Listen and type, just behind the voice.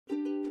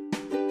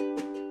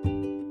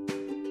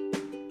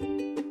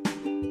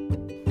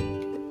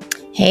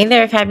Hey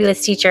there,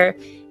 fabulous teacher.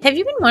 Have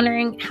you been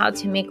wondering how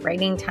to make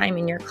writing time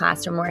in your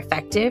classroom more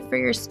effective for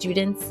your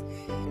students?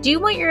 Do you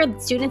want your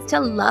students to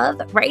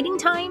love writing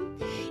time?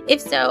 If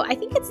so, I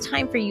think it's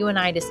time for you and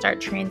I to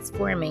start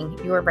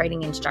transforming your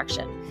writing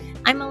instruction.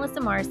 I'm Melissa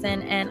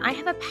Morrison, and I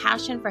have a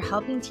passion for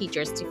helping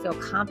teachers to feel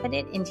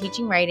confident in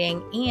teaching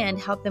writing and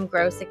help them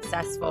grow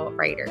successful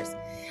writers.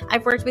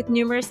 I've worked with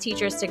numerous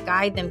teachers to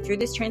guide them through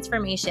this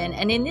transformation,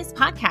 and in this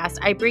podcast,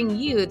 I bring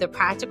you the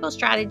practical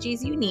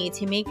strategies you need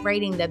to make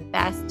writing the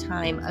best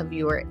time of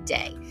your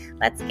day.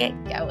 Let's get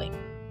going.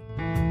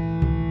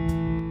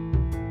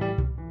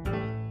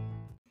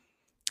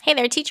 Hey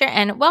there, teacher,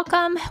 and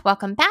welcome.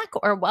 Welcome back,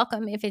 or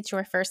welcome if it's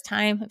your first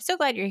time. I'm so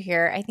glad you're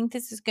here. I think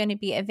this is going to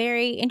be a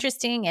very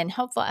interesting and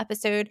helpful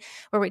episode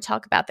where we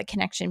talk about the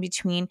connection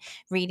between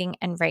reading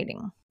and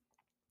writing.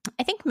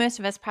 I think most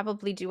of us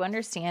probably do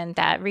understand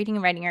that reading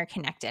and writing are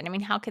connected. I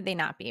mean, how could they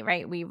not be,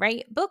 right? We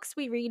write books,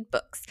 we read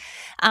books.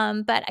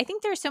 But I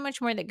think there's so much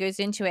more that goes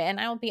into it.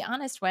 And I will be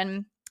honest,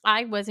 when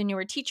I was a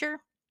newer teacher,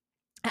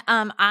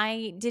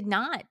 I did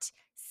not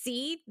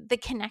see the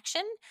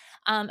connection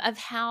of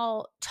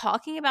how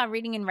talking about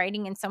reading and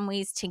writing in some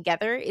ways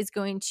together is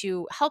going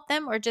to help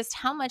them, or just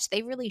how much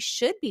they really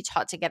should be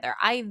taught together.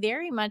 I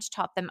very much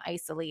taught them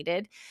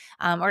isolated,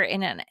 or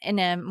in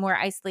a more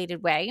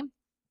isolated way.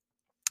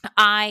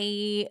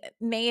 I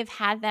may have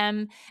had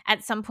them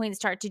at some point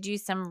start to do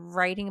some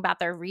writing about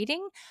their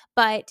reading,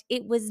 but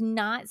it was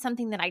not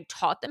something that I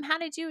taught them how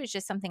to do. It's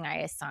just something I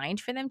assigned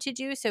for them to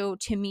do. So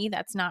to me,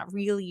 that's not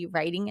really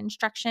writing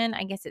instruction.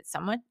 I guess it's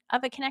somewhat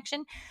of a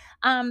connection.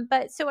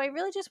 But so I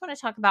really just want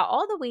to talk about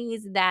all the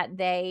ways that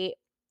they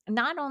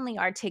not only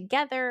are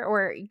together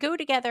or go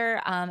together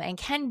and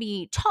can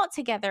be taught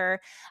together,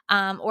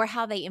 or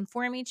how they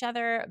inform each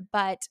other,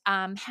 but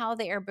how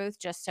they are both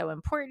just so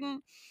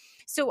important.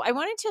 So I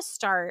wanted to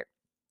start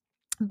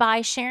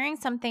by sharing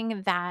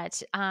something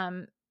that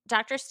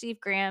Dr. Steve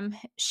Graham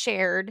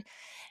shared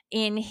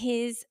in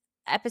his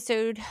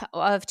episode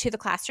of To the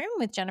Classroom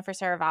with Jennifer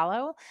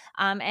Saravallo.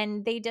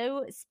 And they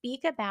do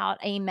speak about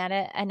a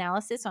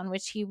meta-analysis on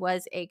which he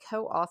was a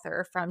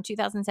co-author from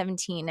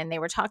 2017. And they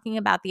were talking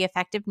about the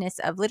effectiveness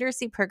of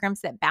literacy programs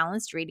that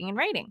balanced reading and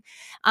writing.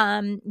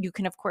 You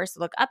can, of course,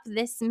 look up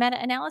this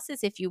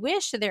meta-analysis if you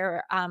wish.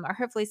 There are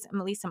hopefully at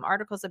least some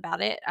articles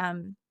about it.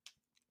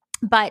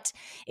 But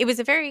it was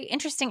a very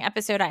interesting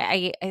episode.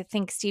 I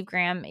think Steve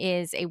Graham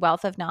is a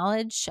wealth of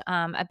knowledge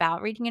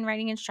about reading and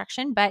writing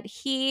instruction. But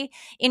he,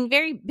 in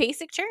very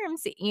basic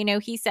terms,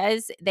 he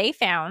says they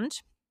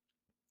found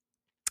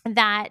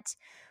that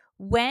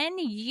when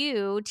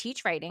you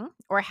teach writing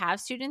or have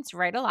students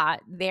write a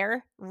lot,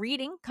 their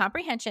reading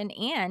comprehension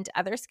and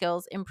other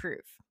skills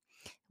improve.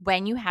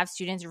 When you have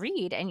students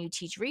read and you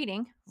teach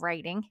reading,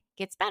 writing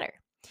gets better.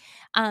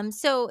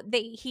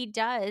 He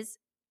does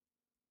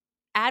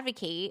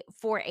advocate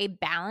for a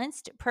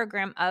balanced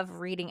program of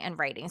reading and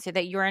writing so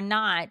that you're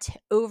not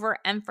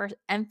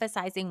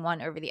emphasizing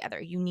one over the other.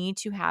 You need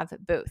to have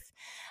both.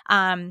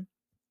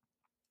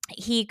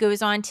 He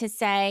goes on to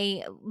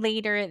say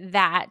later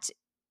that,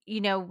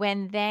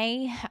 when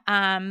they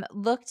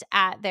looked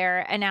at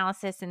their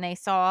analysis and they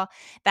saw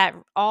that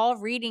all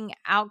reading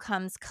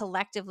outcomes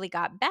collectively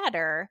got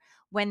better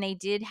when they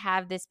did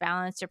have this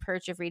balanced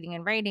approach of reading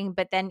and writing.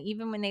 But then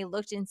even when they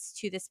looked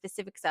into the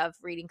specifics of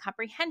reading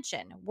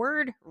comprehension,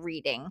 word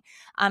reading,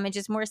 and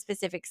just more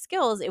specific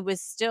skills, it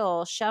was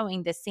still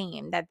showing the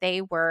same, that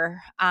they were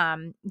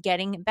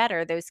getting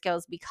better, those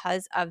skills,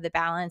 because of the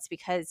balance,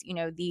 because,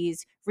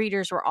 these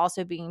readers were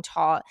also being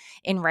taught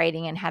in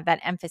writing and had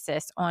that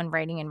emphasis on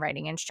writing and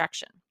writing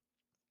instruction.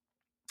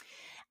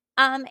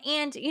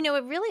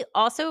 It really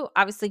also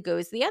obviously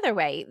goes the other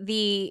way.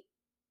 The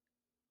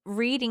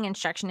reading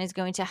instruction is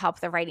going to help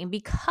the writing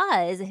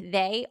because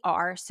they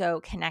are so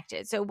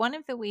connected. So one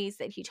of the ways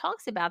that he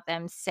talks about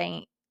them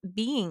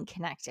being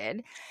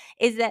connected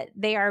is that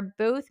they are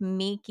both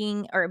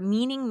making or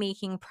meaning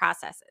making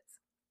processes.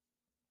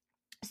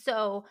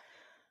 So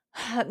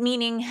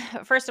meaning,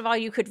 first of all,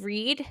 you could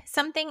read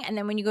something, and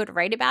then when you go to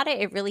write about it,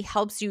 it really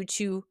helps you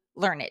to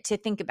learn it, to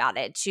think about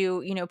it,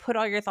 to, put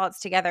all your thoughts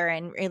together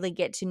and really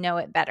get to know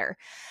it better.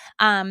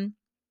 And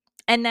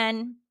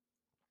then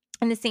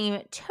in the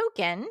same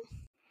token,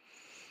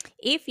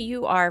 if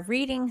you are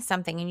reading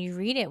something and you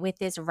read it with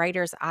this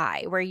writer's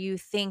eye, where you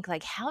think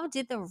like, how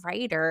did the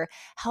writer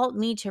help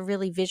me to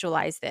really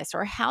visualize this?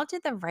 Or how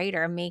did the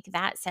writer make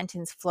that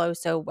sentence flow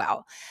so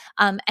well?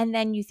 And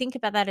then you think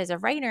about that as a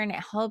writer, and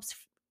it helps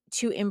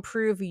to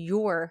improve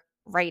your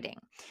writing.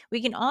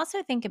 We can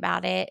also think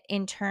about it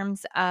in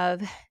terms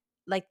of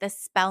like the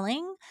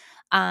spelling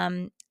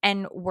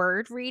and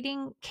word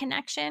reading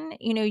connection.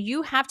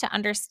 You have to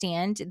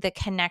understand the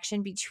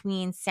connection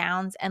between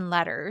sounds and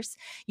letters.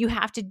 You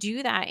have to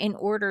do that in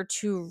order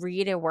to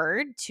read a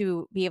word,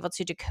 to be able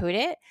to decode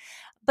it.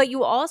 But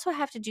you also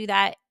have to do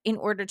that in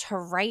order to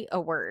write a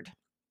word.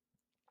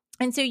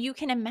 And so you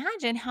can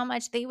imagine how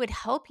much they would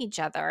help each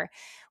other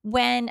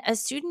when a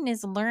student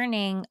is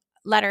learning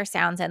letter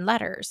sounds and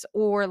letters,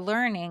 or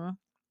learning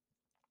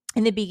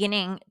in the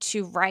beginning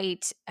to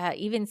write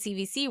even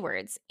CVC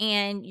words,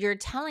 and you're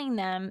telling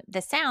them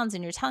the sounds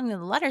and you're telling them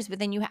the letters, but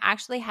then you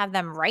actually have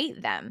them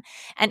write them.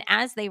 And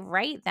as they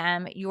write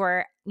them,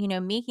 you're,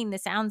 making the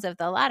sounds of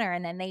the letter,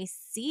 and then they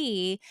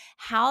see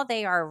how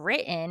they are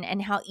written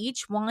and how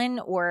each one,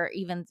 or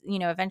even,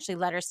 eventually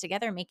letters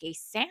together, make a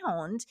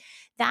sound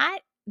that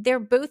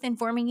they're both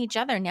informing each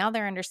other. Now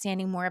they're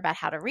understanding more about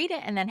how to read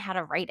it and then how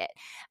to write it.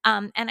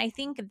 And I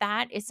think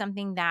that is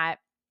something that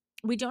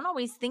we don't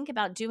always think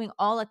about doing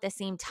all at the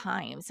same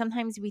time.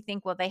 Sometimes we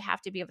think, well, they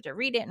have to be able to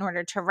read it in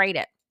order to write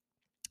it.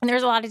 And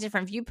there's a lot of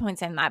different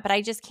viewpoints in that, but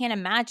I just can't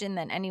imagine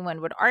that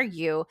anyone would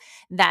argue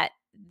that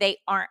they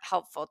aren't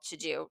helpful to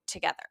do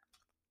together.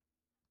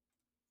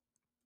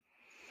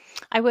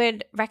 I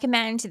would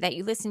recommend that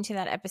you listen to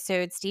that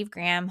episode, Steve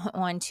Graham,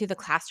 on To the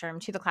Classroom.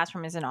 To the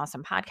Classroom is an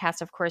awesome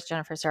podcast, of course,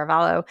 Jennifer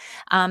Saravallo.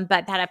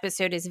 But that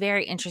episode is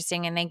very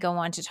interesting, and they go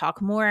on to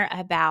talk more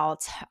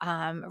about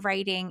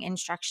writing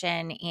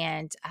instruction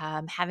and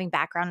having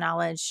background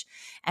knowledge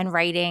and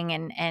writing,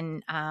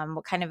 and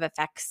what kind of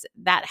effects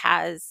that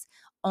has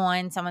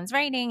on someone's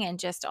writing, and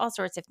just all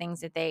sorts of things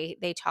that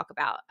they talk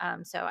about.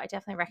 So I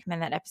definitely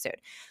recommend that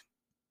episode.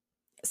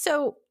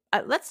 So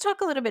let's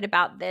talk a little bit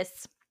about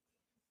this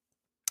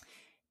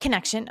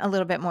connection a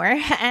little bit more.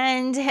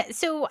 And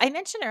so I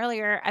mentioned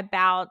earlier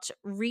about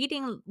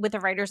reading with a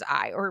writer's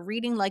eye, or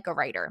reading like a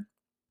writer.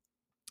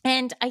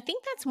 And I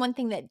think that's one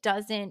thing that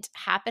doesn't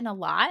happen a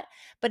lot,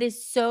 but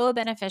is so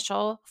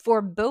beneficial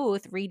for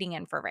both reading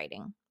and for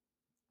writing.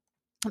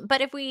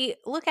 But if we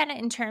look at it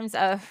in terms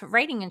of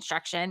writing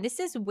instruction, this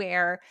is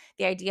where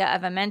the idea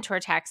of a mentor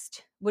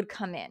text would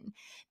come in,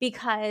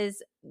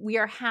 because we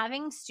are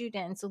having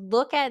students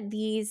look at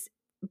these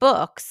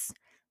books,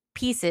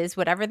 pieces,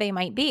 whatever they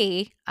might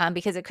be,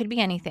 because it could be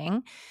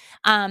anything,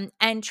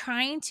 and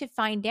trying to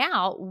find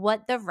out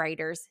what the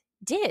writers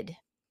did.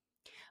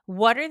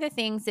 What are the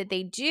things that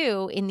they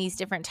do in these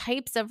different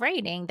types of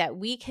writing that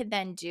we could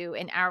then do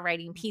in our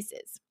writing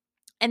pieces?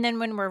 And then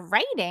when we're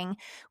writing,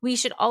 we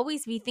should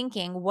always be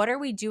thinking, what are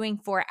we doing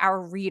for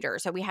our reader?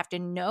 So we have to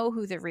know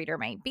who the reader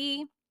might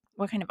be,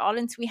 what kind of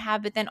audience we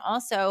have, but then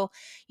also,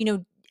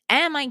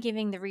 am I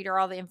giving the reader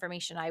all the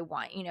information I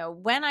want?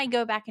 When I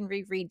go back and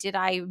reread, did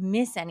I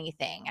miss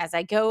anything? As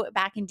I go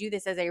back and do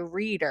this as a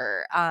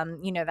reader,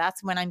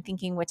 that's when I'm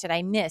thinking, what did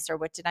I miss, or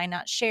what did I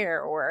not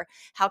share, or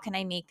how can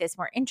I make this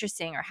more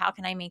interesting, or how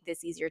can I make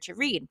this easier to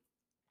read?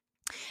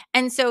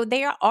 And so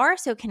they are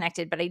so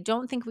connected, but I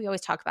don't think we always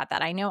talk about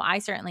that. I know I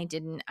certainly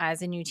didn't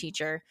as a new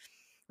teacher,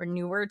 or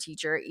newer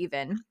teacher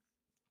even,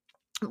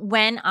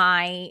 when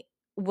I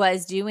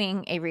was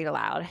doing a read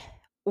aloud,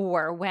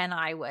 or when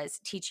I was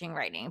teaching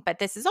writing. But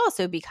this is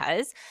also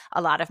because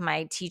a lot of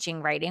my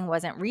teaching writing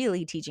wasn't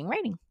really teaching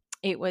writing.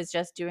 It was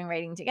just doing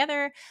writing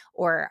together,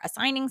 or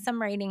assigning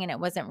some writing, and it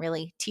wasn't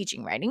really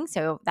teaching writing.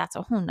 So that's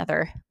a whole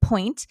nother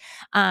point.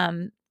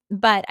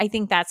 But I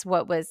think that's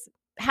what was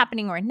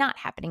happening or not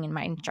happening in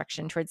my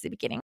instruction towards the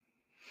beginning.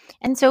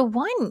 And so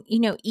one,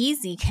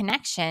 easy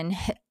connection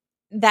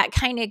that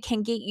kind of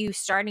can get you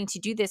starting to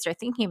do this or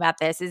thinking about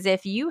this is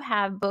if you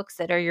have books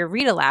that are your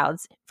read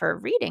alouds for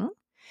reading,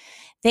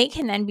 they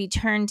can then be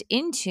turned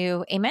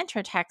into a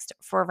mentor text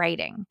for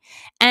writing.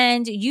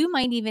 And you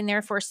might even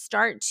therefore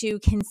start to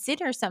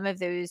consider some of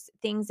those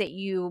things that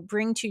you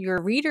bring to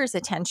your reader's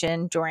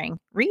attention during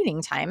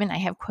reading time. And I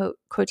have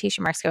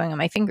quotation marks going on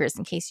my fingers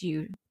in case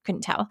you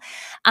couldn't tell.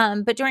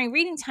 But during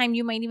reading time,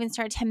 you might even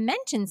start to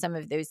mention some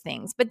of those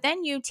things. But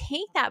then you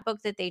take that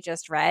book that they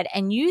just read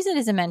and use it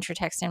as a mentor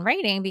text in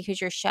writing,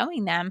 because you're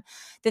showing them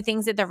the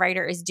things that the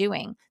writer is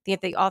doing,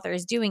 that the author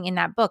is doing in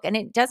that book. And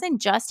it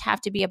doesn't just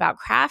have to be about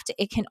craft.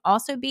 It can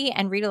also be,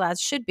 and read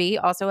alouds should be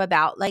also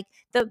about, like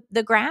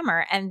the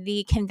grammar and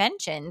the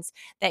conventions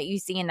that you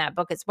see in that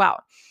book as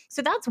well.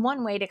 So that's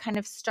one way to kind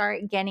of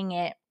start getting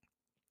it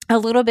a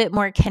little bit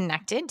more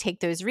connected. Take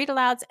those read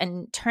alouds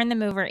and turn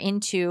them over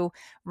into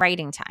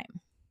writing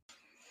time.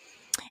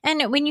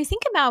 And when you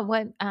think about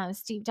what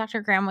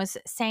Dr. Graham was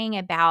saying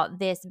about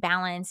this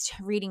balanced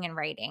reading and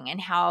writing, and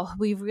how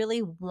we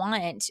really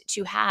want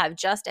to have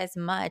just as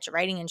much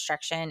writing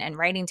instruction and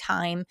writing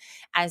time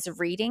as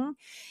reading,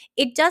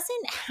 it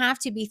doesn't have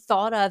to be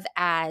thought of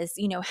as,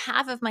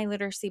 half of my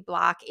literacy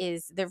block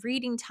is the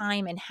reading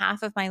time and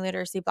half of my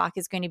literacy block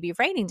is going to be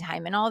writing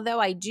time. And although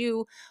I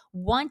do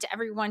want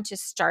everyone to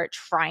start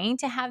trying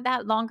to have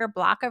that longer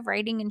block of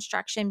writing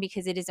instruction,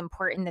 because it is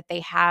important that they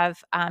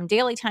have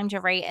daily time to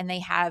write, and they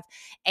have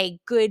a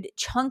good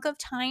chunk of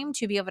time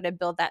to be able to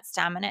build that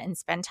stamina and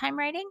spend time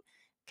writing.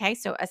 Okay,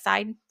 so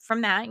aside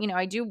from that,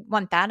 I do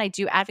want that. I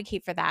do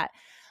advocate for that.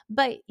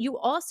 But you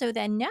also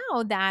then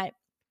know that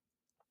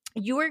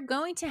you're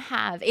going to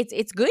have,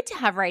 it's good to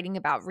have writing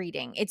about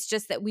reading. It's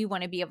just that we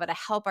want to be able to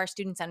help our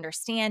students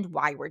understand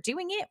why we're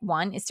doing it.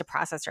 One is to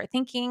process our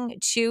thinking.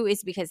 Two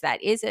is because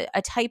that is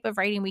a type of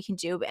writing we can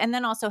do, and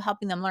then also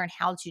helping them learn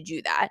how to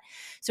do that.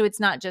 So it's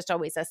not just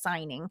always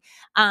assigning,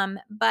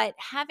 but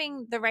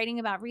having the writing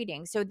about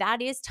reading. So that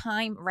is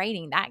time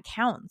writing, that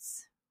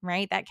counts.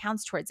 right? That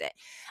counts towards it.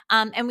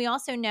 And we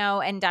also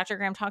know, and Dr.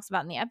 Graham talks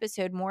about in the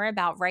episode more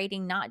about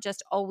writing not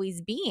just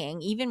always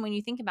being, even when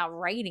you think about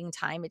writing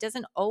time, it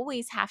doesn't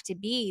always have to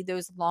be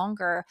those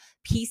longer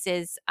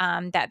pieces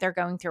that they're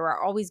going through,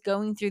 or always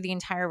going through the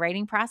entire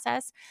writing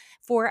process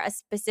for a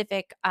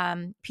specific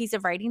piece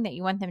of writing that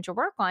you want them to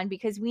work on,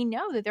 because we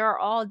know that there are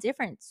all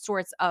different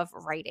sorts of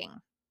writing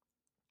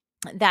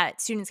that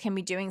students can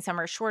be doing. Some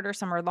are shorter,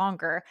 some are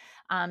longer.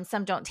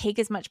 Some don't take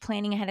as much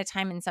planning ahead of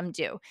time, and some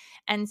do.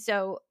 And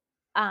so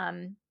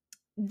um,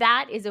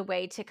 that is a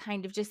way to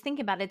kind of just think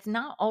about it. It's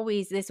not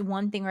always this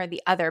one thing or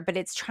the other, but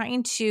it's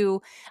trying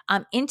to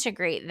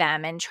integrate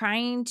them and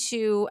trying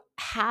to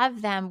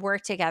have them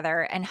work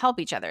together and help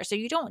each other. So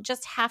you don't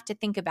just have to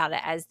think about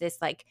it as this,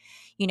 like,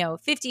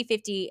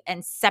 50-50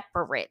 and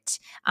separate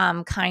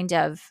kind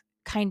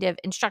of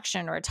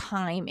instruction or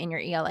time in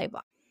your ELA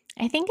block.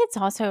 I think it's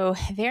also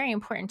very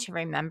important to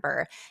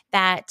remember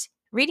that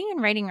reading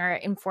and writing are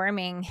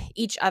informing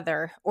each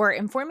other, or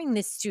informing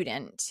the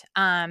student,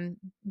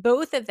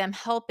 both of them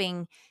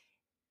helping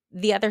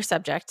the other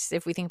subjects.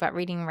 If we think about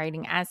reading and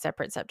writing as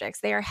separate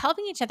subjects, they are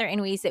helping each other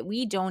in ways that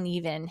we don't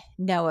even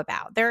know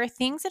about. There are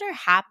things that are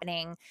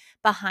happening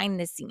behind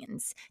the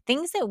scenes,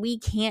 things that we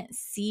can't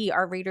see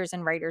our readers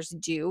and writers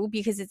do,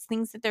 because it's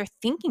things that they're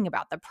thinking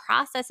about, the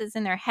processes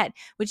in their head,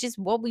 which is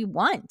what we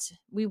want.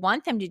 We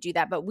want them to do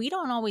that, but we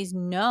don't always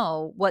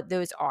know what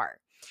those are.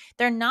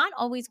 They're not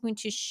always going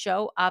to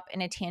show up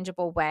in a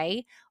tangible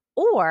way,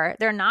 or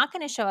they're not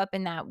going to show up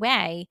in that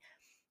way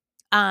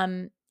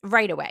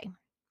right away.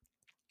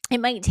 It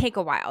might take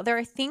a while. There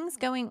are things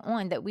going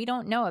on that we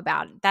don't know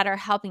about that are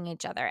helping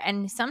each other.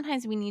 And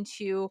sometimes we need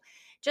to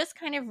just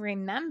kind of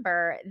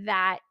remember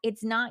that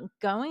it's not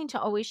going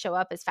to always show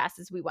up as fast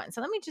as we want.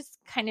 So let me just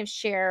kind of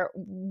share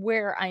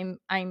where I'm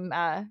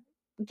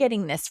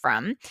getting this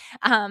from.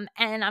 And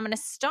I'm going to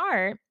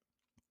start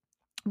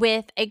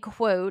with a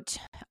quote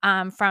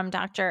from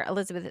Dr.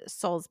 Elizabeth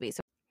Soulsby.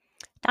 So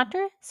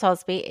Dr.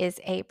 Soulsby is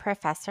a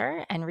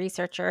professor and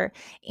researcher,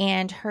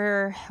 and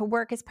her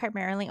work is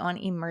primarily on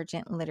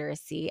emergent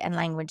literacy and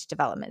language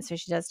development. So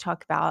she does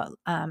talk about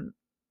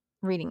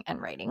reading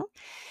and writing,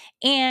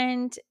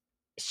 and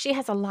she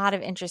has a lot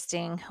of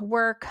interesting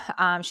work.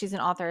 She's an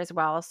author as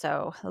well,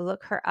 so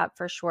look her up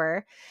for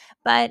sure.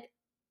 But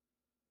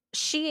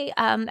she,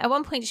 at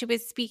one point, she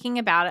was speaking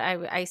about,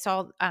 I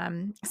saw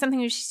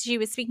something she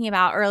was speaking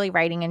about early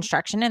writing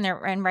instruction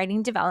and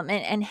writing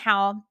development, and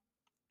how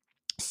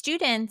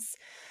students,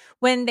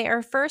 when they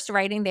are first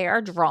writing, they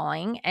are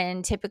drawing,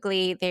 and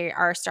typically they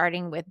are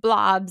starting with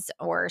blobs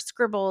or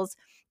scribbles.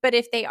 But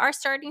if they are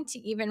starting to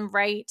even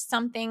write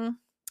something,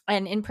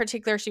 and in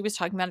particular, she was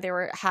talking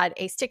about had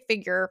a stick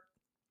figure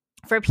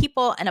for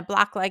people and a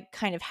block-like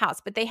kind of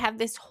house, but they have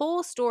this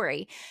whole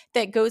story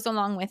that goes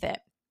along with it.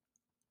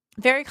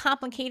 Very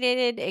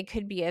complicated. It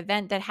could be an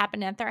event that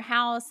happened at their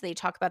house. They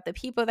talk about the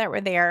people that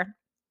were there.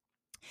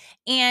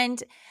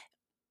 And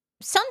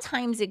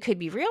sometimes it could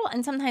be real,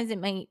 and sometimes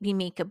it might be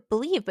make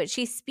believe, but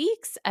she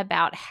speaks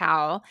about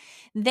how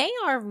they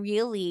are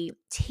really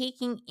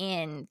taking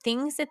in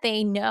things that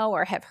they know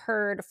or have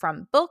heard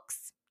from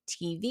books,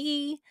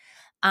 TV,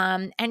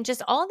 and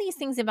just all these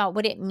things about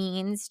what it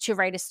means to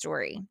write a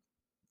story.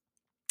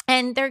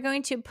 And they're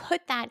going to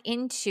put that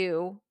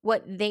into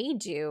what they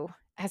do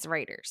as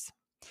writers.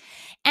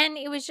 And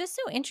it was just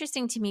so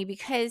interesting to me,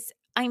 because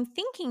I'm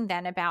thinking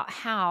then about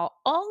how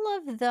all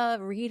of the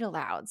read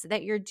alouds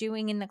that you're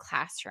doing in the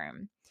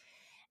classroom,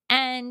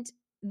 and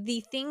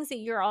the things that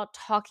you're all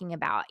talking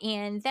about,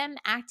 and them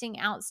acting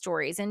out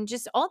stories, and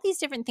just all these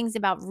different things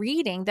about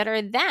reading that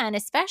are then,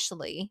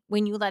 especially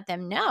when you let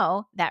them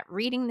know that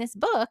reading this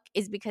book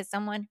is because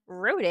someone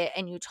wrote it,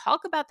 and you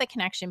talk about the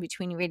connection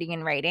between reading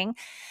and writing,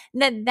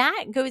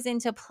 that goes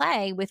into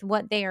play with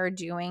what they are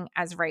doing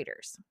as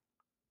writers.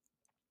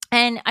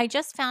 And I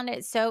just found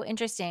it so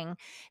interesting,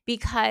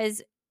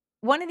 because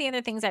one of the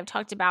other things I've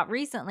talked about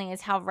recently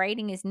is how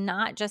writing is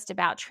not just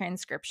about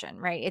transcription,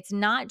 right? It's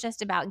not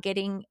just about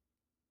getting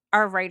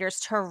our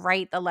writers to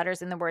write the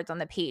letters and the words on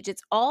the page.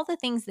 It's all the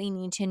things they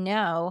need to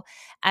know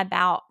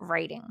about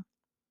writing.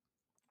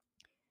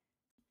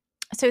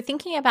 So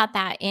thinking about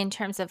that in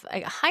terms of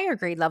a higher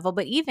grade level,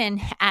 but even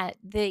at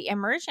the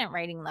emergent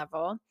writing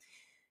level,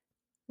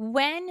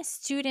 when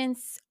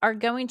students are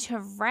going to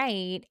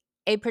write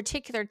a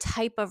particular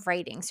type of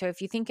writing, so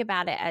if you think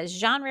about it as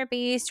genre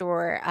based,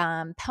 or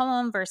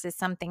poem versus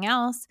something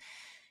else,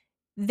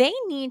 they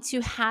need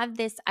to have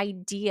this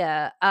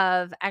idea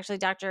of, actually,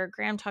 Dr.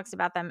 Graham talks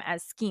about them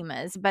as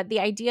schemas, but the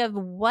idea of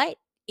what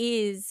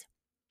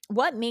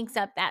makes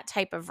up that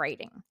type of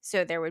writing.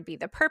 So there would be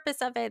the purpose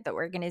of it, the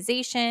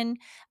organization,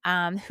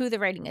 who the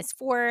writing is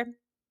for,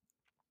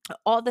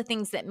 all the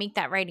things that make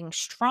that writing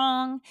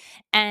strong.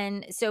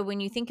 And so when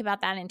you think about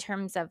that in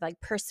terms of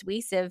like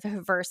persuasive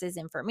versus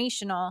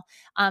informational,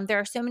 there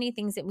are so many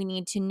things that we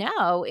need to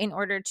know in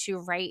order to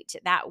write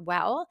that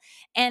well.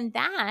 And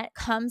that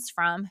comes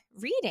from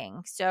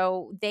reading.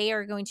 So they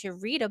are going to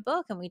read a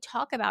book, and we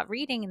talk about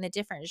reading in the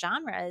different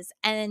genres,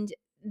 and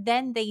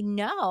then they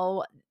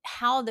know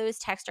how those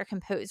texts are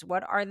composed.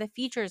 What are the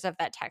features of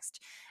that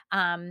text?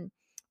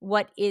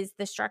 What is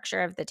the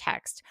structure of the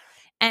text?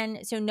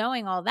 And so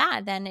knowing all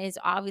that then is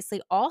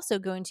obviously also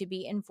going to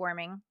be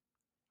informing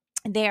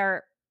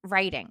their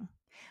writing.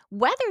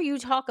 Whether you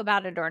talk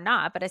about it or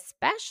not, but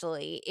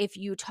especially if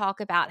you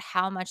talk about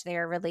how much they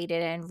are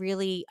related and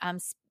really,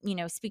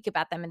 speak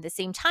about them at the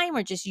same time,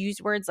 or just use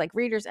words like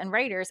readers and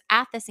writers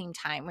at the same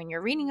time when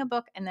you're reading a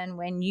book and then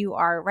when you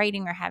are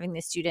writing or having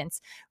the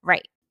students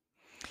write.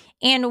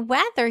 And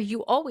whether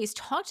you always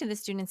talk to the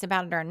students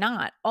about it or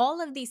not,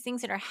 all of these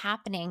things that are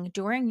happening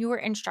during your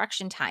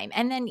instruction time.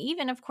 And then,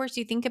 even, of course,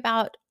 you think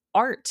about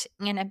art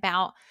and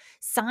about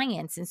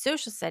science and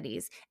social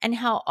studies and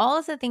how all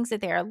of the things that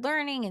they are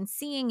learning and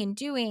seeing and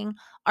doing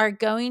are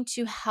going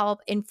to help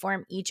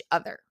inform each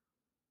other.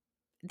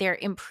 They're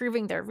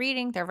improving their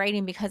reading, their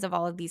writing because of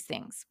all of these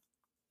things.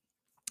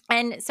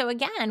 And so,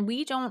 again,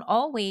 we don't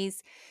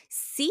always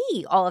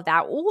see all of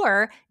that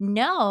or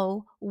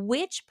know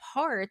which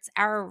parts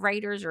our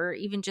writers or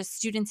even just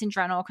students in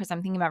general, because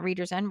I'm thinking about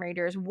readers and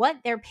writers, what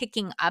they're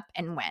picking up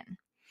and when.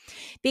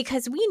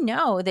 Because we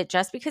know that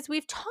just because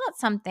we've taught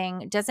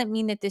something doesn't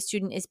mean that the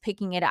student is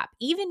picking it up,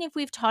 even if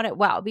we've taught it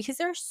well, because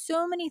there are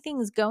so many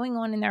things going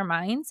on in their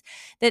minds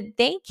that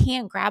they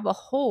can't grab a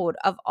hold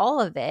of all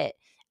of it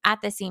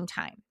at the same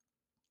time.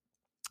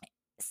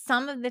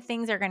 Some of the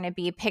things are going to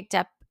be picked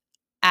up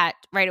at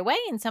right away,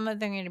 and some of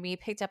them are going to be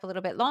picked up a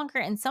little bit longer,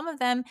 and some of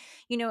them,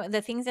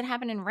 the things that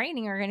happen in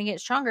writing are going to get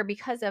stronger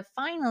because of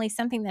finally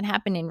something that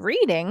happened in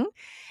reading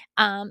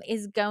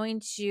is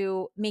going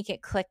to make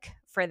it click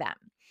for them.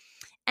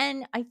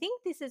 And I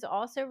think this is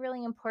also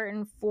really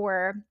important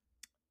for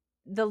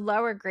the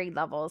lower grade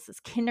levels, is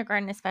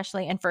kindergarten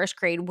especially, and first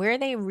grade, where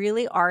they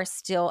really are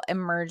still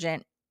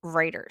emergent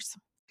writers.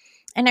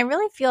 And I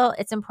really feel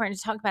it's important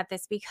to talk about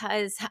this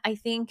because I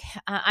think,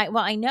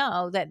 I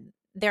know that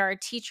there are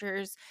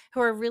teachers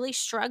who are really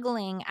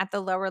struggling at the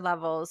lower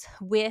levels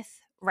with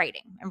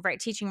writing and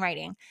teaching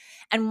writing.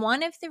 And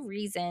one of the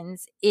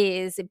reasons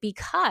is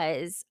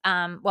because,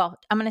 I'm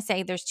going to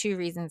say there's two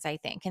reasons, I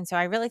think. And so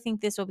I really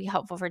think this will be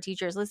helpful for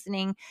teachers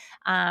listening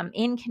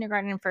in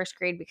kindergarten and first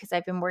grade, because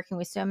I've been working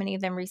with so many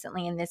of them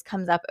recently, and this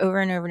comes up over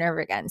and over and over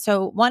again.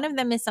 So one of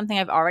them is something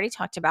I've already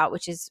talked about,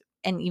 which is,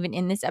 and even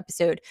in this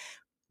episode,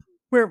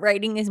 where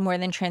writing is more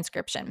than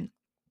transcription.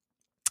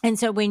 And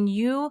so when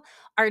you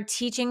are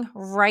teaching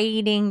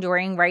writing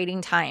during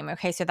writing time,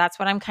 okay, so that's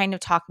what I'm kind of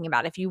talking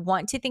about. If you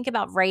want to think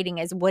about writing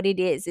as what it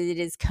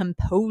is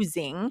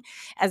composing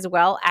as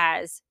well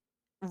as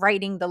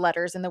writing the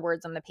letters and the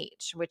words on the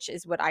page, which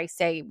is what I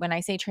say when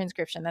I say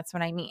transcription. That's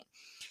what I mean.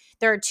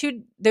 There are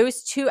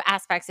those two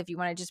aspects. If you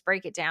want to just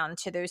break it down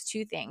to those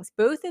two things,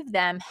 both of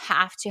them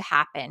have to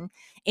happen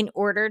in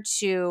order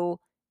to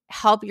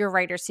help your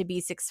writers to be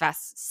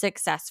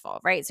successful,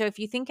 right? So if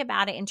you think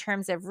about it in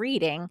terms of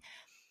reading,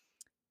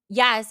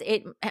 yes,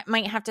 it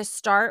might have to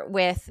start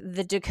with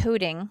the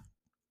decoding,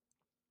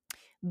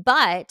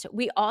 but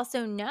we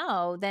also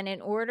know that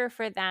in order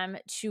for them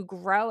to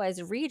grow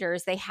as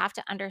readers, they have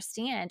to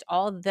understand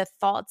all the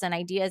thoughts and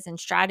ideas and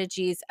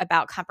strategies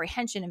about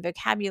comprehension and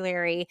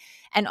vocabulary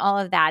and all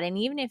of that. And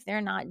even if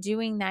they're not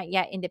doing that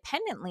yet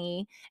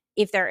independently,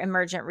 if they're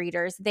emergent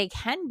readers, they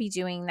can be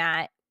doing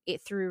that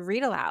through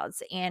read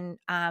alouds and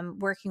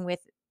working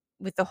with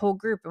the whole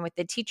group and with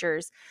the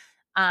teachers,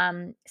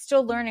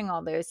 still learning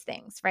all those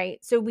things, right?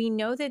 So we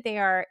know that they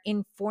are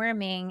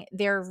informing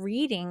their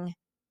reading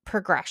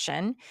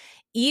progression,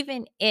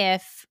 even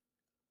if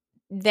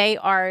they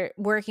are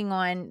working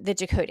on the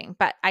decoding.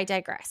 But I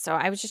digress. So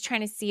I was just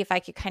trying to see if I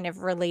could kind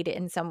of relate it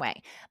in some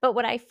way. But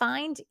what I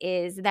find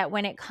is that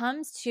when it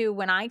comes to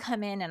when I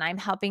come in and I'm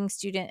helping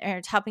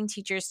helping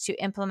teachers to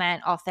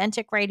implement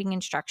authentic writing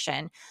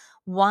instruction,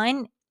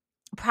 one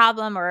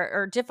problem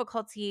or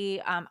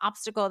difficulty,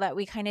 obstacle that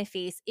we kind of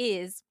face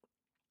is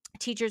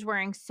teachers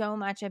worrying so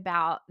much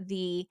about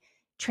the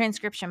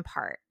transcription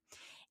part.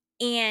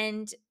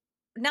 And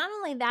not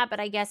only that, but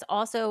I guess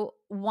also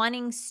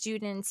wanting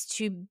students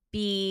to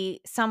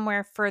be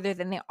somewhere further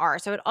than they are.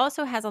 So it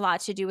also has a lot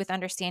to do with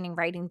understanding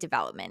writing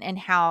development and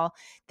how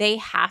they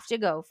have to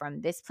go from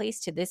this place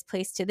to this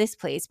place to this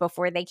place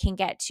before they can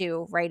get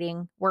to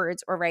writing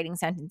words or writing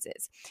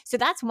sentences. So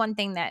that's one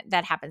thing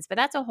that happens, but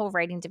that's a whole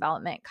writing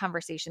development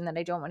conversation that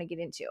I don't want to get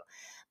into.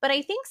 But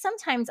I think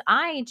sometimes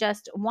I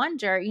just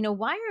wonder,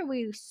 why are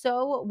we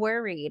so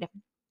worried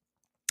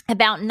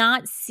about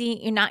not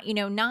seeing, not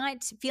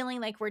feeling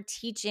like we're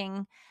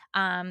teaching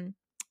um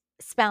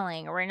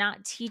spelling, or we're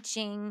not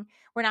talking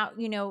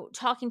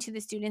to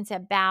the students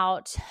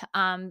about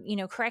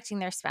correcting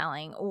their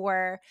spelling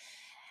or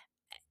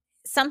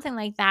something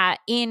like that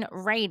in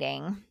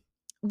writing,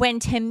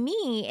 when to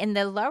me in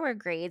the lower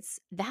grades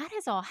that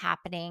is all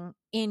happening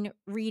in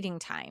reading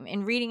time,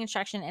 in reading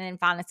instruction and in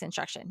phonics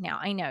instruction. Now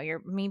I know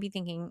you're maybe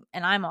thinking,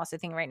 and I'm also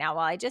thinking right now,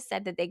 well, I just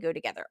said that they go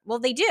together. Well,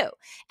 they do,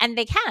 and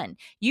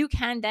you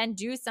can then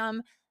do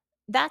some,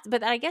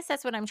 but I guess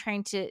that's what I'm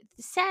trying to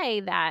say,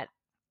 that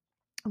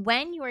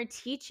when you are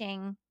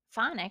teaching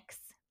phonics,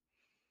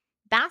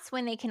 that's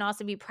when they can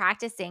also be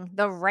practicing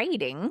the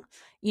writing,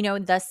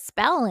 the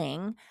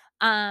spelling,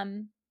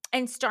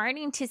 and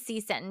starting to see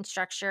sentence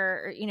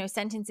structure, or,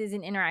 sentences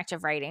in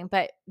interactive writing,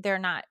 but they're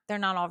not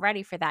all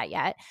ready for that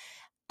yet.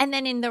 And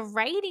then in the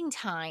writing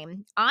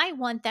time, I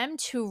want them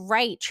to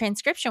write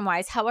transcription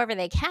wise however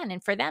they can.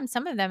 And for them,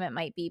 some of them, it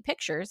might be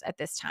pictures at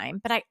this time,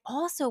 but I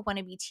also want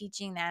to be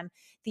teaching them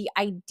the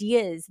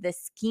ideas, the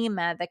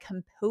schema, the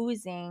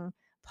composing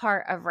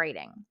part of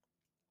writing.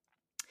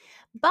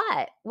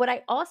 But what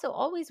I also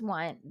always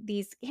want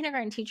these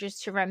kindergarten teachers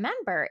to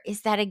remember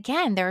is that,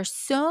 again, there are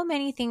so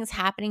many things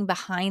happening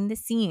behind the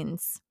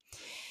scenes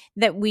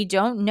that we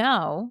don't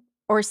know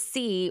or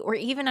see or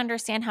even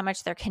understand how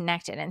much they're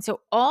connected. And so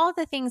all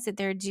the things that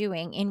they're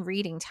doing in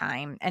reading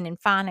time and in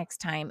phonics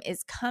time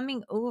is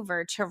coming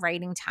over to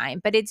writing time,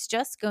 but it's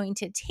just going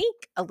to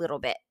take a little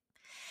bit.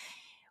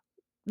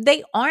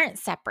 They aren't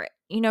separate.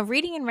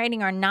 Reading and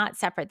writing are not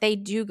separate. They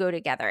do go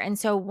together. And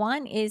so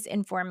one is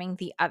informing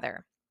the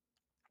other.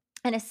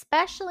 And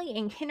especially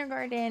in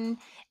kindergarten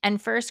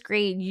and first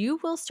grade,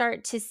 you will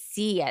start to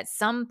see at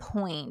some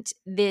point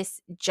this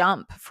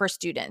jump for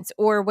students.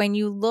 Or when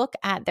you look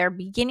at their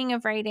beginning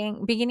of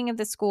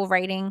the school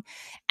writing,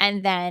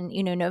 and then,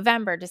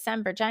 November,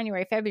 December,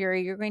 January,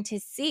 February, you're going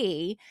to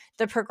see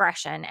the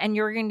progression and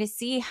you're going to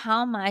see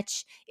how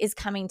much is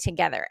coming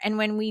together. And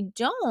when we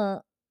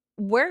don't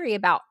worry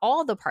about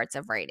all the parts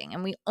of writing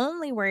and we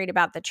only worried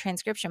about the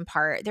transcription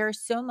part, there's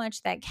so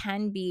much that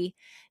can be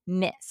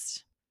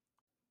missed.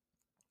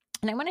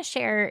 And I want to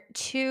share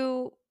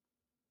 2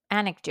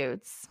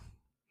 anecdotes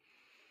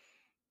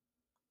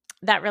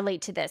that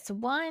relate to this.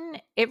 One,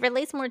 it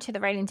relates more to the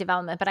writing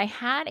development, but I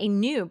had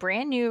a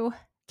brand new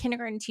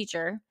kindergarten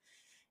teacher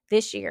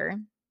this year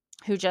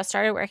who just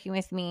started working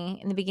with me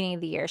in the beginning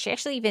of the year. She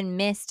actually even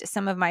missed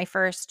some of my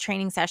first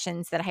training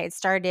sessions that I had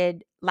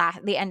started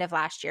the end of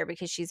last year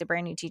because she's a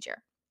brand new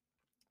teacher.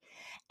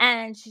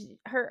 And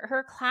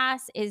her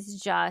class is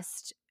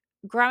just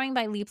growing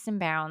by leaps and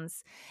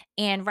bounds,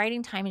 and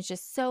writing time is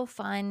just so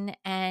fun,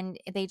 and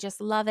they just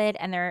love it,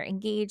 and they're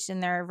engaged,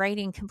 and they're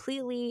writing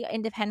completely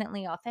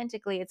independently,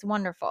 authentically. It's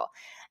wonderful.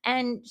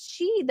 And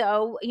she,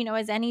 though,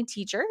 as any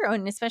teacher,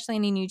 and especially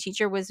any new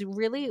teacher, was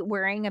really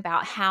worrying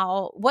about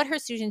what her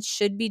students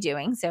should be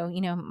doing. So,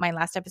 my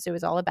last episode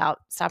was all about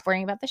stop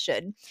worrying about the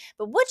should,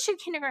 but what should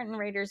kindergarten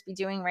writers be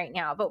doing right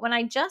now? But when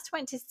I just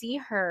went to see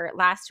her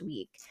last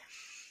week,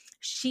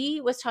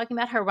 she was talking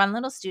about her one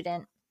little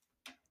student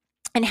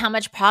and how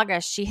much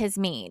progress she has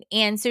made.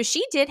 And so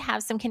she did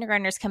have some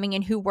kindergartners coming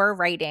in who were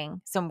writing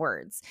some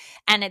words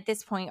and at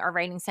this point are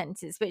writing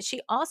sentences, but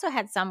she also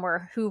had some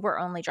who were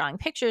only drawing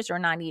pictures or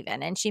not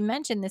even. And she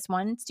mentioned this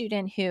one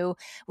student who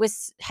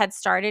had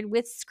started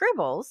with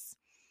scribbles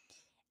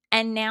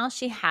and now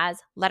she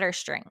has letter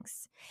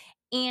strings.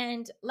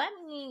 And let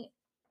me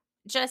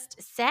just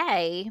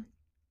say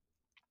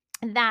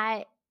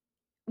that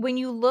when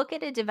you look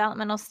at a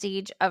developmental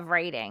stage of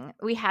writing,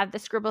 we have the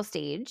scribble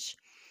stage,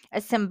 a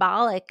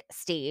symbolic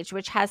stage,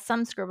 which has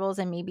some scribbles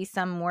and maybe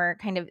some more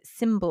kind of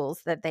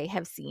symbols that they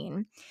have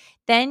seen.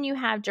 Then you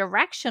have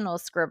directional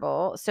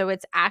scribble. So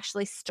it's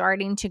actually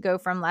starting to go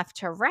from left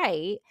to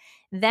right.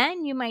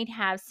 Then you might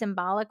have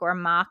symbolic or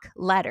mock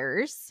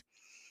letters.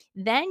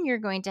 Then you're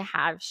going to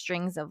have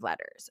strings of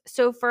letters.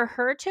 So for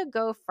her to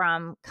go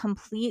from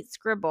complete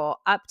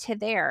scribble up to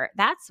there,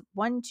 that's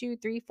 1, 2,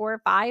 3,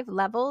 4, 5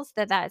 levels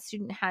that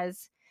student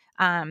has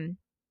gone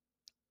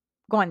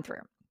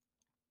through.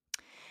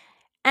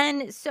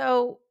 And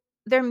so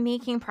they're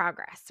making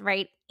progress,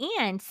 right?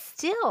 And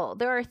still,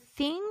 there are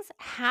things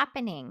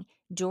happening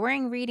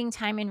during reading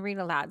time and read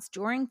alouds,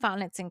 during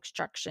phonics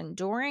instruction,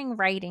 during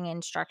writing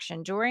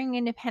instruction, during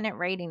independent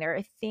writing. There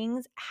are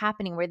things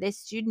happening where this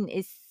student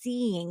is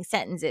seeing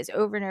sentences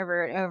over and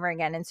over and over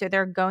again. And so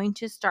they're going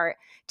to start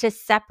to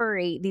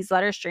separate these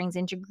letter strings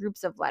into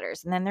groups of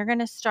letters. And then they're going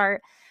to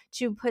start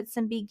to put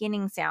some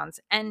beginning sounds.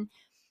 And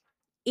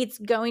it's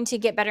going to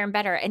get better and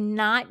better, and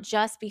not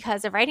just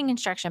because of writing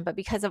instruction, but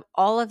because of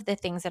all of the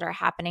things that are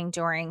happening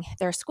during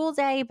their school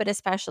day, but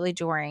especially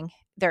during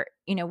their,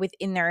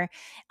 within their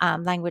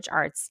language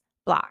arts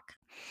block.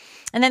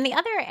 And then the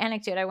other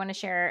anecdote I want to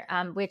share,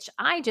 which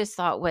I just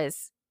thought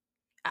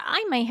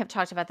I may have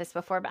talked about this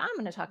before, but I'm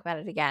going to talk about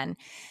it again.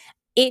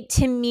 It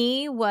to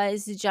me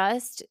was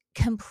just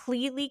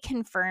completely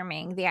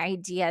confirming the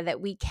idea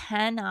that we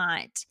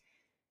cannot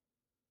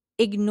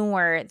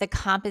ignore the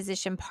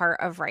composition part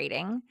of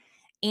writing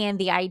and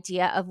the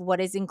idea of what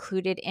is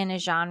included in a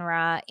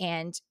genre,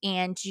 and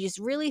just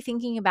really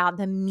thinking about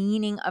the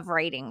meaning of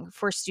writing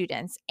for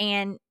students,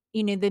 and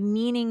the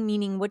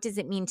meaning, what does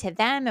it mean to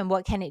them and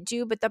what can it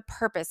do, but the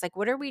purpose, like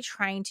what are we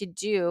trying to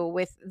do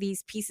with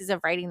these pieces of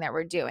writing that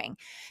we're doing?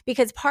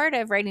 Because part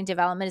of writing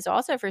development is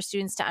also for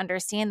students to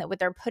understand that what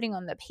they're putting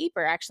on the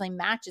paper actually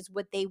matches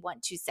what they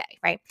want to say,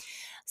 right?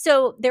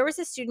 So there was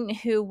a student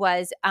who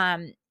was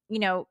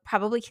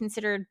probably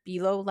considered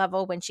below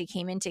level when she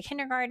came into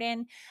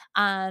kindergarten.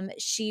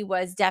 She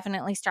was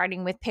definitely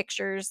starting with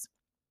pictures,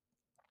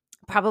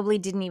 probably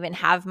didn't even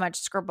have much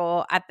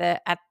scribble at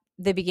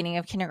the beginning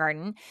of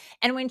kindergarten.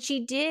 And when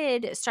she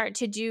did start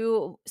to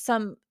do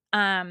some,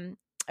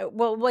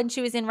 well, when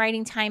she was in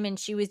writing time and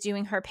she was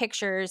doing her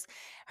pictures,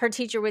 her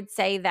teacher would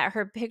say that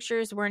her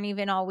pictures weren't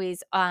even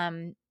always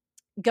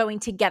going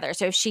together.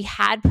 So if she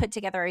had put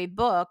together a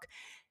book,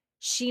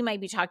 she might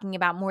be talking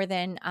about more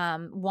than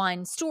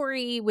one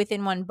story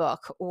within one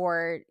book,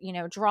 or,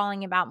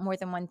 drawing about more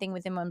than one thing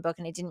within one book,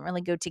 and it didn't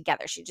really go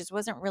together. She just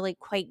wasn't really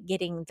quite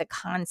getting the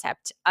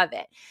concept of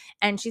it.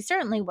 And she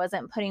certainly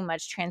wasn't putting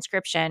much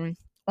transcription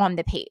on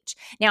the page.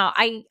 Now,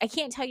 I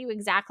can't tell you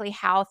exactly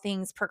how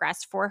things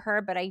progressed for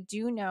her, but I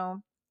do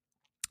know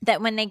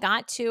that when they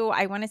got to,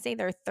 I want to say,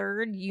 their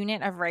third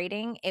unit of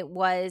writing, it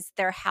was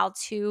their how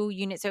to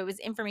unit. So it was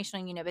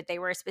informational unit, but they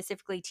were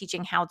specifically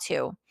teaching how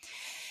to.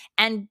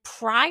 And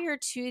prior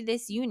to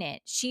this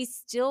unit, she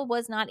still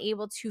was not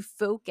able to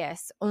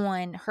focus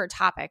on her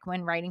topic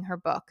when writing her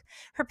book.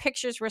 Her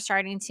pictures were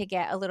starting to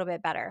get a little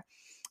bit better.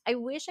 I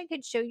wish I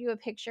could show you a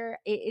picture.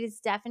 It is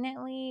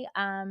definitely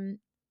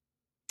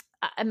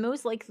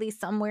most likely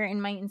somewhere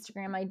in my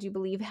Instagram, I do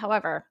believe.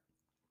 However,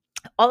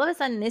 all of a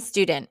sudden, this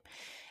student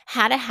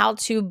had a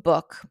how-to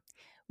book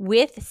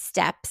with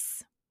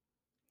steps,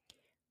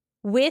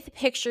 with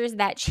pictures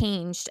that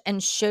changed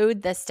and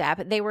showed the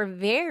step. They were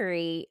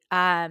very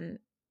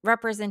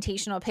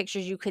representational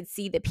pictures. You could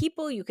see the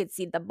people, you could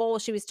see the bowl.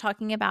 She was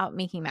talking about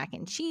making mac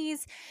and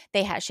cheese.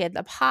 She had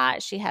the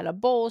pot, she had a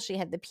bowl, she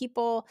had the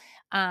people.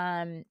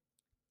 And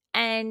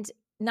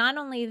not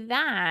only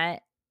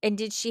that, and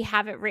did she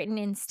have it written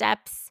in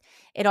steps?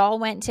 It all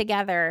went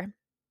together.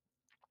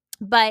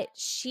 But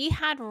she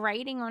had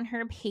writing on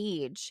her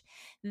page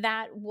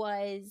that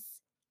was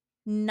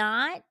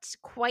not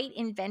quite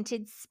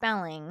invented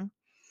spelling,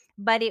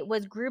 but it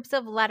was groups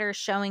of letters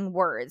showing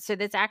words. So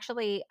that's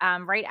actually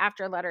right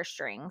after letter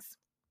strings.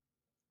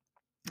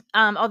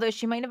 Although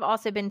she might have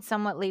also been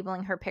somewhat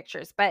labeling her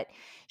pictures, but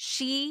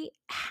she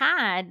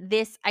had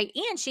this,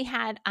 and she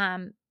had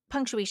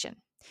punctuation.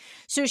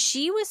 So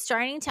she was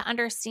starting to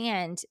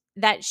understand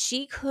that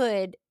she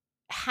could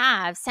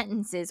have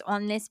sentences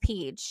on this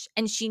page,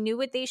 and she knew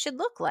what they should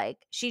look like.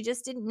 She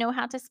just didn't know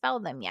how to spell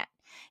them yet.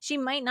 She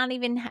might not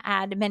even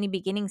add many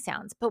beginning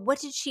sounds. But what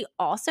did she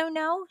also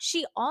know?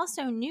 She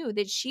also knew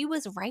that she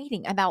was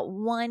writing about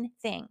one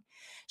thing.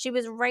 She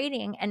was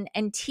writing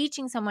and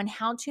teaching someone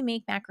how to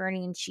make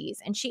macaroni and cheese.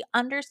 And she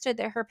understood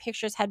that her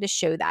pictures had to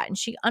show that. And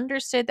she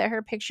understood that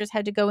her pictures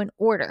had to go in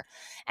order.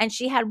 And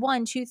she had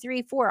 1, 2,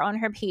 3, 4 on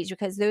her page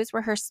because those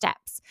were her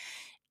steps.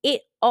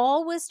 It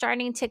all was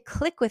starting to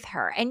click with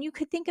her. And you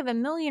could think of a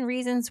million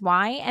reasons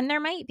why, and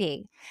there might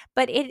be.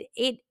 But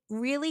it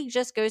really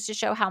just goes to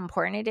show how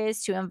important it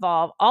is to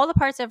involve all the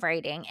parts of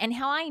writing, and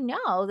how I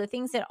know the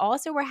things that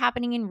also were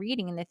happening in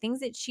reading and the things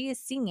that she is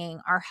seeing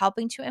are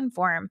helping to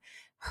inform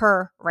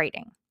her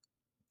writing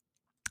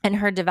and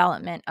her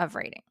development of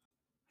writing.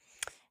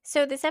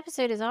 So this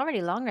episode is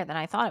already longer than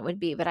I thought it would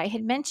be, but I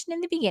had mentioned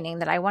in the beginning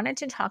that I wanted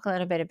to talk a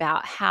little bit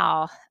about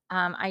how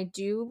I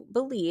do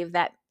believe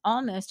that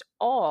almost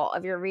all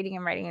of your reading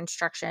and writing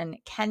instruction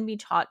can be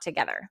taught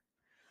together.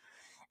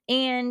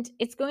 And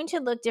it's going to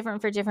look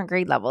different for different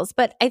grade levels,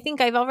 but I think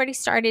I've already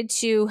started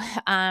to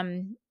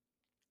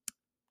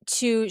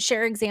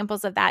share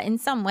examples of that in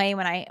some way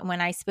when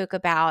I spoke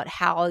about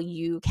how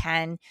you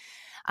can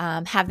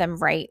have them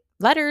write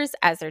letters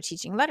as they're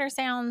teaching letter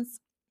sounds,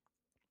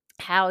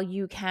 how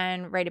you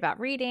can write about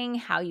reading,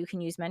 how you can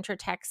use mentor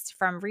text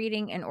from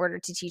reading in order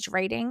to teach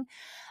writing.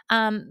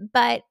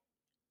 But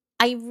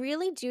I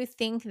really do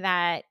think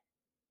that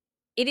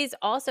it is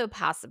also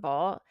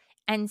possible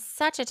and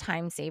such a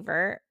time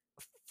saver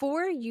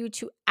for you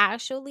to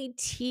actually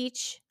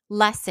teach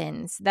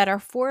lessons that are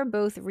for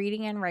both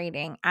reading and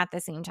writing at the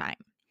same time.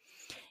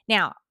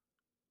 Now,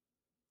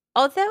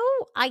 although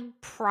I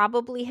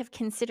probably have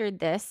considered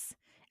this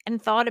and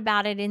thought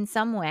about it in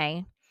some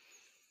way,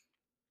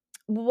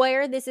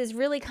 where this is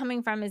really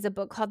coming from is a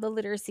book called The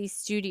Literacy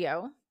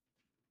Studio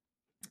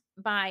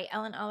by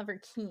Ellen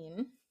Oliver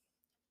Keene.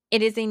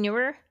 It is a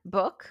newer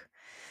book,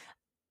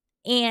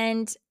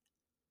 and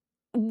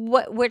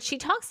what she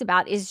talks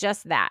about is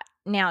just that.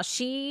 Now,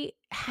 she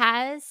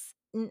has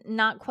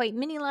not quite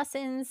mini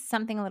lessons,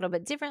 something a little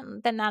bit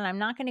different than that. I'm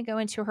not going to go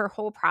into her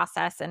whole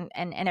process and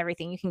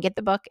everything. You can get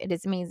the book. It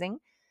is amazing.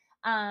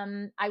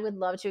 I would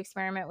love to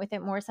experiment with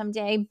it more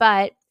someday.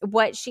 But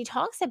what she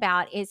talks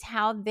about is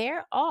how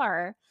there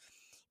are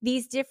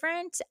these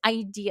different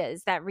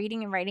ideas that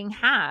reading and writing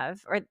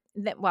have, or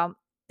that, well,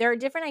 there are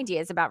different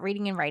ideas about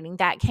reading and writing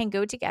that can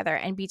go together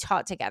and be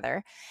taught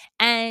together.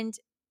 And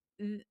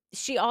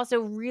she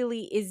also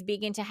really is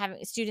big into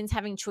having students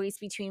having choice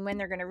between when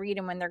they're going to read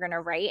and when they're going to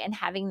write, and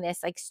having this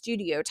like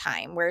studio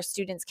time where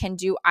students can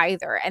do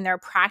either, and they're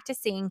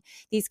practicing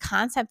these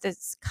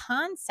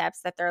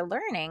concepts that they're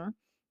learning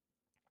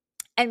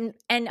and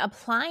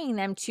applying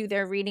them to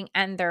their reading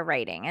and their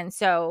writing. And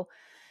so,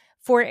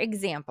 for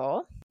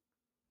example,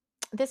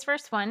 this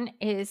first one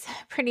is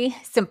pretty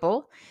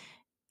simple.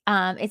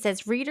 It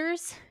says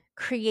readers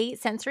create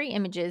sensory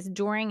images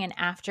during and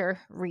after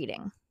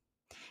reading.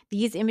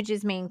 These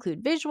images may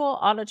include visual,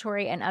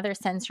 auditory, and other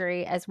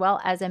sensory, as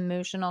well as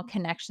emotional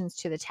connections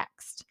to the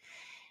text.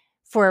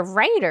 For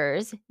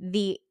writers,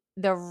 the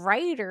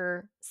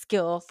writer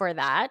skill for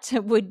that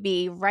would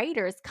be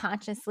writers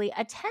consciously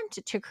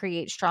attempt to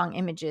create strong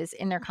images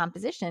in their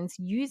compositions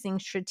using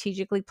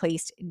strategically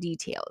placed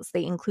details.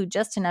 They include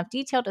just enough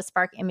detail to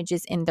spark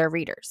images in their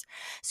readers.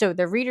 So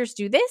the readers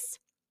do this,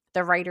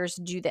 the writers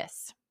do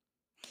this.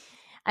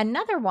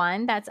 Another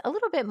one that's a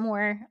little bit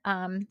more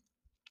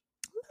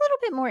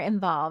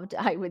involved,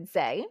 I would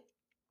say,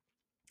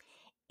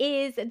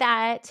 is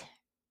that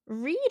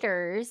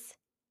readers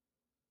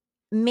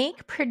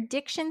make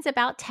predictions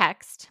about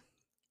text,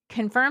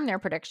 confirm their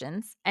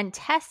predictions, and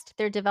test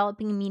their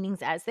developing meanings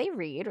as they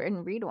read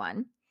and read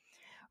one.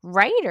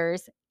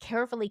 Writers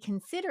carefully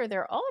consider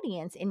their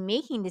audience in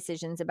making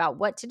decisions about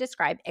what to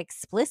describe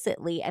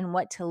explicitly and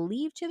what to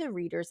leave to the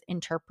reader's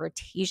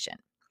interpretation.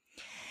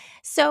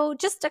 So,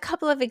 just a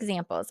couple of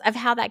examples of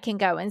how that can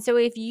go. And so,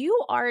 if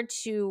you are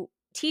to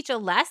teach a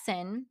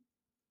lesson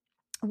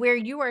where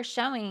you are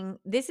showing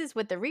this is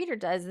what the reader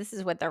does, this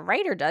is what the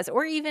writer does,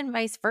 or even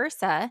vice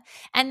versa.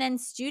 And then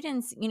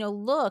students,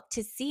 look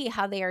to see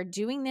how they are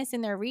doing this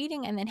in their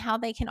reading and then how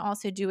they can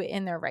also do it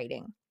in their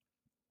writing.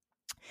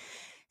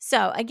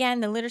 So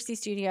again, The Literacy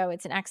Studio,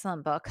 it's an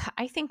excellent book.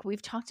 I think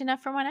we've talked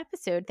enough for one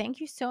episode. Thank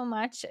you so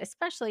much,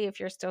 especially if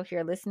you're still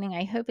here listening.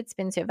 I hope it's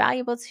been so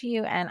valuable to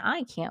you, and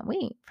I can't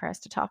wait for us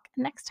to talk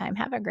next time.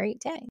 Have a great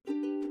day.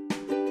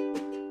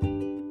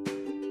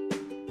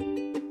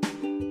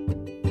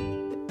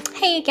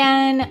 Hey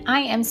again,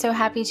 I am so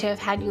happy to have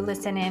had you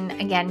listen in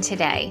again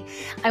today.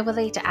 I would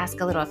like to ask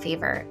a little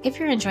favor. If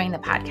you're enjoying the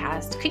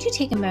podcast, could you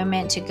take a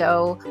moment to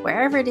go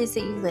wherever it is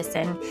that you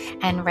listen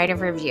and write a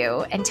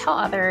review and tell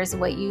others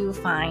what you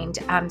find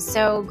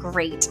so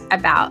great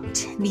about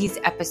these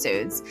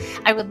episodes?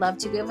 I would love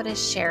to be able to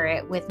share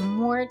it with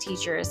more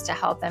teachers to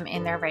help them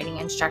in their writing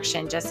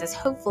instruction, just as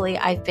hopefully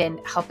I've been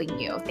helping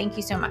you. Thank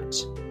you so much.